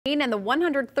And the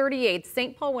 138th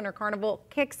St. Paul Winter Carnival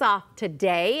kicks off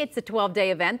today. It's a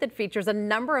 12-day event that features a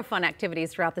number of fun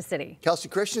activities throughout the city. Kelsey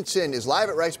Christensen is live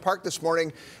at Rice Park this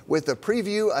morning with a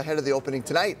preview ahead of the opening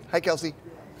tonight. Hi, Kelsey.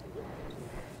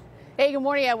 Hey, good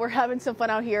morning. Yeah, we're having some fun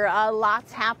out here.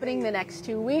 Lots happening the next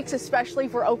 2 weeks, especially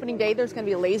for opening day. There's going to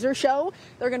be a laser show.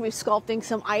 They're going to be sculpting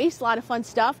some ice, a lot of fun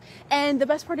stuff. And the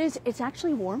best part is it's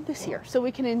actually warm this year, so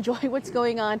we can enjoy what's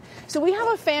going on. So we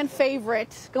have a fan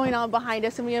favorite going on behind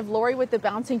us, and we have Lori with the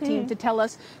bouncing team to tell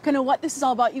us kind of what this is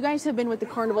all about. You guys have been with the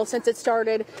carnival since it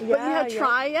started, but you have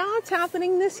tryouts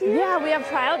happening this year? Yeah, we have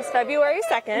tryouts February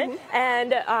 2nd,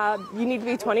 and you need to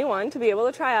be 21 to be able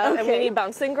to try out, and we need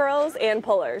bouncing girls and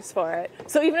pullers for it.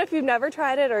 So even if you've never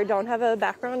tried it or don't have a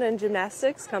background in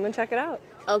gymnastics, come and check it out.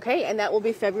 Okay, and that will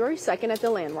be February 2nd at the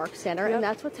Landmark Center, and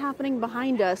that's what's happening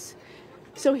behind us.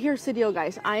 So here's the deal,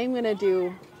 guys. I am going to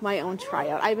do my own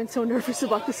tryout. I've been so nervous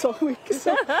about this all week,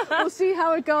 so we'll see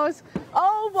how it goes.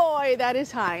 Oh, boy, that is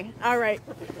high. All right.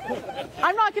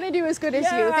 I'm not going to do as good as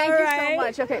you. Thank you so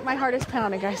much. Okay, my heart is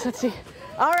pounding, guys. Let's see.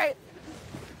 All right.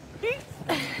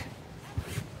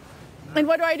 And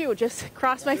what do I do? Just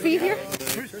cross my feet here?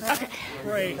 Okay.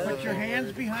 Great. Put your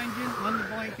hands behind you on the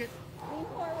blanket.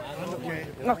 Okay.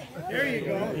 Okay. There you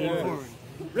go. Yeah.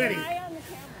 Ready.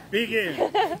 Begin.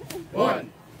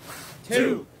 1,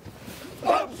 2.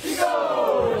 Up she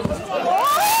goes!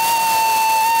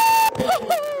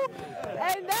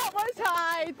 And that was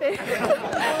high.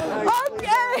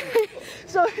 Okay.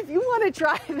 So if you want to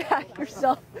try that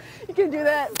yourself, you can do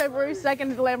that February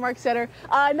 2nd at the Landmark Center.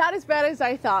 Not as bad as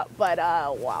I thought, but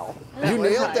wow. You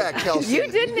nailed that, Kelsey. You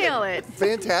did nail it.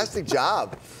 Fantastic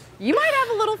job. You might have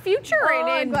a little future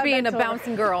in being a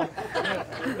bouncing girl.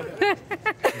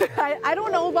 I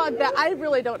don't know about that. I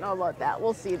really don't know about that.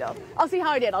 We'll see, though. I'll see how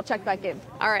I did. I'll check back in.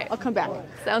 All right. I'll come back.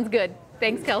 Sounds good.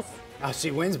 Thanks, Kels.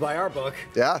 She wins by our book.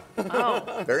 Yeah.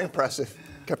 Oh. Very impressive.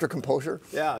 Kept her composure.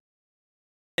 Yeah.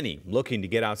 Many looking to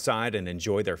get outside and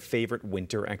enjoy their favorite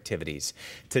winter activities.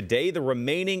 Today, the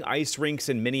remaining ice rinks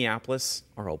in Minneapolis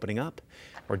are opening up.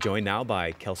 We're joined now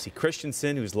by Kelsey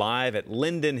Christensen, who's live at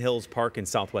Linden Hills Park in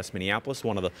southwest Minneapolis,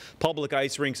 one of the public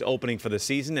ice rinks opening for the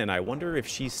season, and I wonder if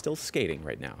she's still skating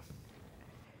right now.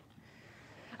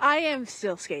 I am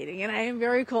still skating, and I am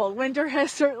very cold. Winter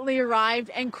has certainly arrived,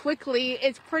 and quickly.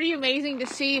 It's pretty amazing to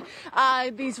see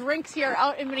these rinks here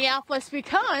out in Minneapolis,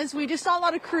 because we just saw a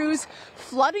lot of crews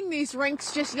flooding these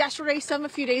rinks just yesterday, some a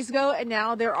few days ago, and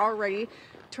now they're already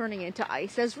turning into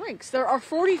ice as rinks. There are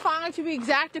 45 to be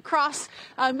exact across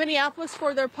Minneapolis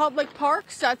for their public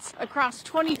parks. That's across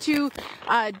 22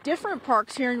 different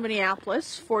parks here in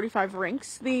Minneapolis, 45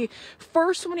 rinks. The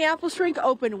first Minneapolis rink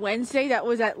opened Wednesday. That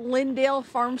was at Lindale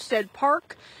Farmstead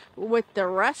Park, with the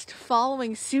rest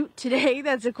following suit today.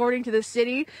 That's according to the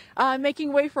city,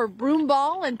 making way for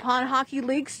broomball and pond hockey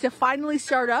leagues to finally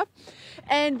start up.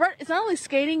 And Brett, it's not only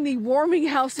skating, the warming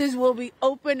houses will be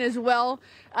open as well.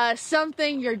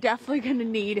 Something you're definitely going to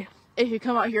need if you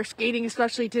come out here skating,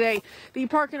 especially today. The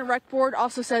Park and Rec Board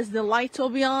also says the lights will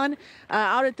be on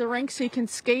out at the rink, so you can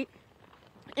skate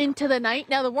into the night.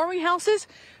 Now, the warming houses,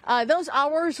 those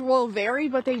hours will vary,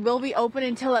 but they will be open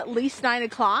until at least 9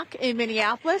 o'clock in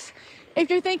Minneapolis. If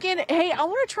you're thinking, hey, I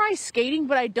want to try skating,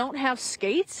 but I don't have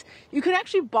skates, you could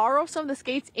actually borrow some of the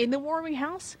skates in the warming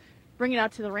house, bring it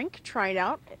out to the rink, try it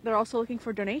out. They're also looking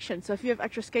for donations, so if you have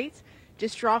extra skates,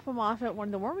 just drop them off at one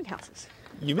of the warming houses.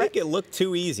 You make it look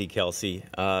too easy, Kelsey.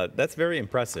 That's very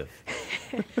impressive.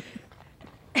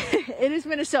 It is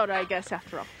Minnesota, I guess,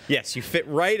 after all. Yes, you fit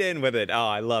right in with it. Oh,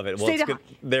 I love it. Well, State of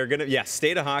hockey. They're going to,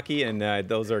 state of hockey, and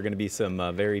those are going to be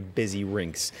some very busy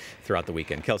rinks throughout the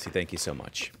weekend. Kelsey, thank you so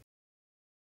much.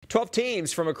 12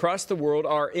 teams from across the world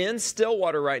are in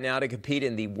Stillwater right now to compete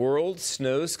in the World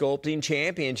Snow Sculpting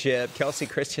Championship. Kelsey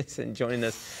Christensen joining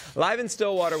us live in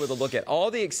Stillwater with a look at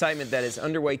all the excitement that is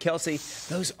underway. Kelsey,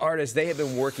 those artists, they have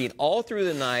been working all through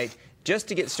the night just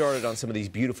to get started on some of these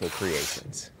beautiful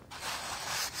creations.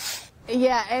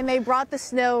 Yeah, and they brought the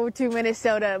snow to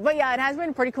Minnesota. But yeah, it has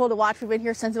been pretty cool to watch. We've been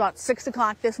here since about 6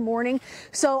 o'clock this morning.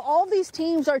 So all these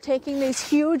teams are taking these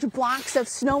huge blocks of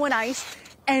snow and ice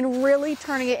and really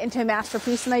turning it into a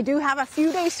masterpiece. And they do have a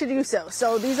few days to do so.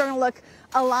 So these are going to look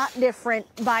a lot different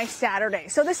by Saturday.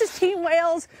 So this is Team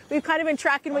Wales. We've kind of been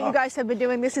tracking what you guys have been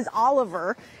doing. This is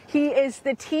Oliver. He is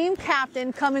the team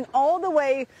captain coming all the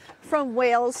way from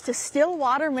Wales to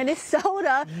Stillwater,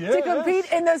 Minnesota to compete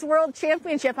in this World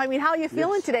Championship. I mean, how are you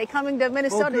feeling today coming to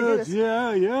Minnesota to do this?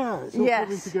 Yeah. It's all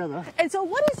coming together. And so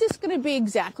what is this going to be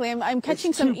exactly? I'm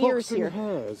catching some ears here.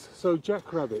 Hares. So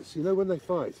jackrabbits, you know when they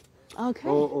fight? Okay.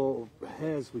 Or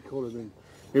hares, we call them in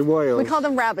in Wales. We call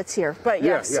them rabbits here, but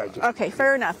yes. Yeah. Okay,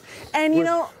 fair enough. And you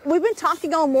know, we've been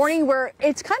talking all morning where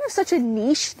it's kind of such a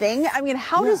niche thing. I mean,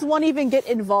 how does one even get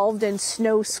involved in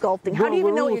snow sculpting? How do you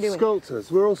even know what you're doing?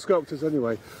 Sculptors. We're all sculptors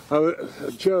anyway.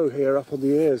 Joe here up on the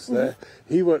ears there,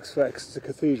 he works for Exeter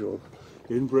Cathedral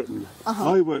in Britain.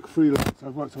 I work freelance.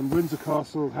 I've worked on Windsor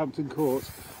Castle, Hampton Court,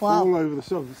 all over the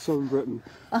southern Britain.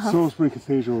 Salisbury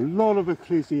Cathedral, a lot of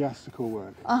ecclesiastical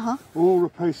work, all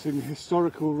replacing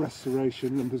historical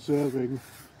restoration and preserving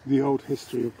the old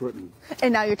history of Britain.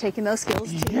 And now you're taking those skills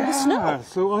to the snow.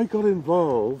 So I got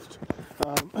involved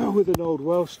with an old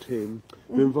Welsh team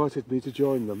who invited me to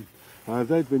join them.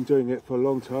 They'd been doing it for a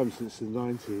long time, since the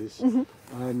 90s,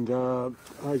 and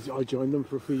I joined them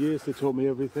for a few years. They taught me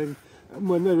everything, and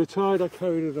when they retired I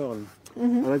carried it on.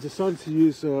 And I decided to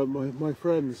use my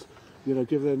friends, you know,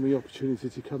 give them the opportunity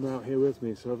to come out here with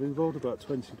me. So I've involved about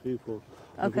 20 people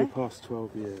over the past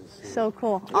 12 years. So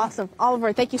cool. Awesome.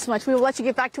 Oliver, thank you so much. We will let you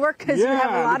get back to work because you have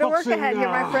a lot of work ahead here,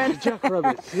 my friend.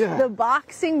 Jackrabbits, The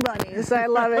boxing bunnies. I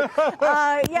love it.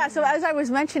 Yeah, so as I was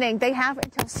mentioning, they have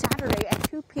until Saturday at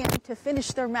 2 p.m. to finish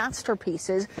their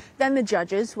masterpieces. Then the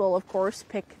judges will, of course,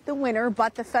 pick the winner,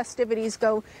 but the festivities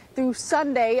go through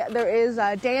Sunday. There is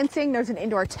dancing. There's an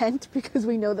indoor tent because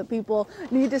we know that people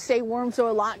need to stay warm, so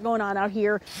a lot going on out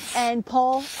here. And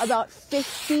Paul, about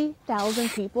 50,000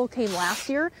 people came last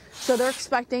year, so they're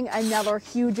expecting another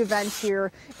huge event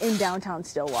here in downtown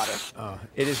Stillwater.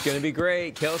 It is going to be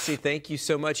great. Kelsey, thank you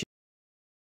so much.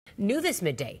 New this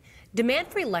midday, demand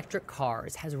for electric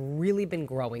cars has really been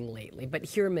growing lately, but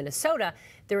here in Minnesota,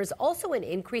 there is also an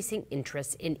increasing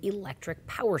interest in electric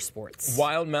power sports.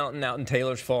 Wild Mountain out in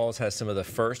Taylor's Falls has some of the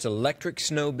first electric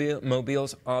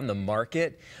snowmobiles on the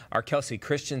market. Our Kelsey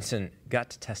Christensen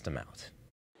got to test them out.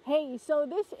 Hey, so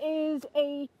this is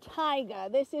a Taiga.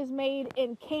 This is made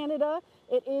in Canada.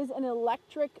 It is an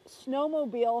electric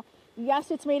snowmobile.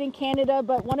 Yes, it's made in Canada,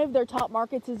 but one of their top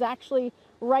markets is actually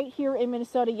right here in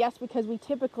Minnesota. Yes, because we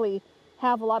typically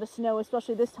have a lot of snow,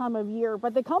 especially this time of year.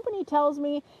 But the company tells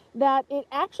me that it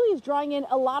actually is drawing in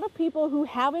a lot of people who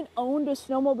haven't owned a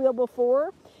snowmobile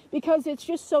before because it's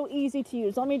just so easy to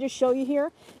use. Let me just show you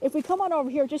here. If we come on over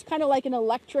here, just kind of like an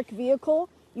electric vehicle,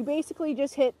 you basically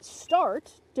just hit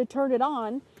start to turn it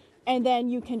on, and then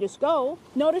you can just go.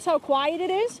 Notice how quiet it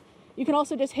is. You can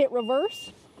also just hit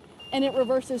reverse, and it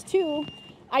reverses too.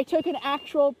 I took an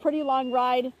actual pretty long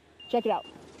ride. Check it out.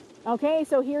 Okay,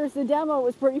 so here's the demo. It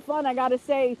was pretty fun, I gotta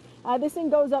say. This thing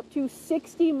goes up to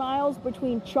 60 miles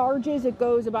between charges. It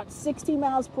goes about 60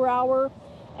 miles per hour,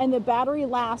 and the battery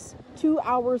lasts 2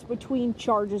 hours between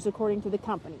charges, according to the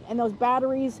company. And those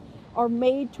batteries are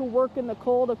made to work in the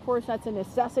cold. Of course, that's a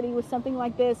necessity with something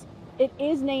like this. It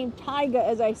is named Taiga,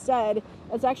 as I said.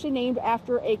 It's actually named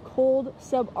after a cold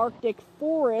subarctic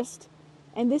forest.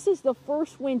 And this is the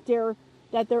first winter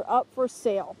that they're up for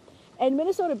sale. And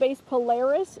Minnesota-based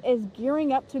Polaris is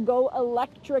gearing up to go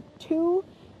electric too.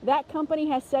 That company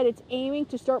has said it's aiming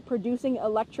to start producing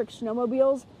electric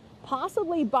snowmobiles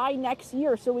possibly by next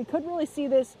year. So we could really see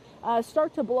this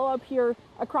start to blow up here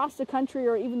across the country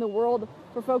or even the world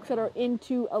for folks that are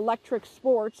into electric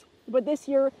sports. But this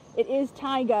year it is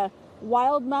Taiga.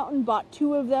 Wild Mountain bought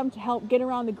 2 of them to help get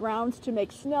around the grounds to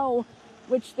make snow,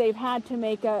 which they've had to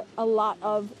make a lot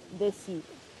of this year.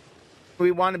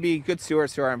 We want to be good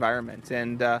stewards to our environment,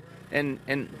 and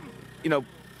you know,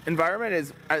 environment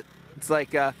is it's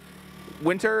like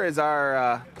winter is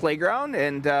our playground,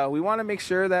 and we want to make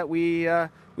sure that we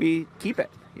keep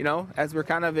it. You know, as we're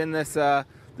kind of in this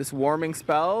this warming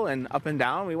spell and up and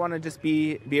down, we want to just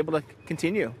be able to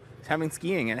continue having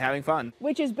skiing and having fun.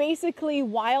 Which is basically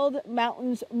Wild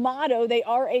Mountain's motto. They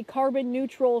are a carbon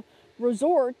neutral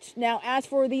resort. Now, as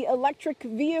for the electric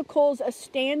vehicles, a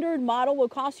standard model will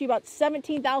cost you about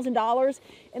 $17,000,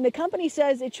 and the company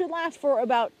says it should last for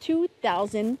about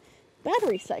 2,000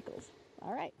 battery cycles.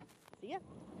 All right, see ya.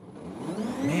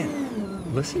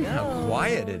 Man, listen how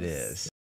quiet it is.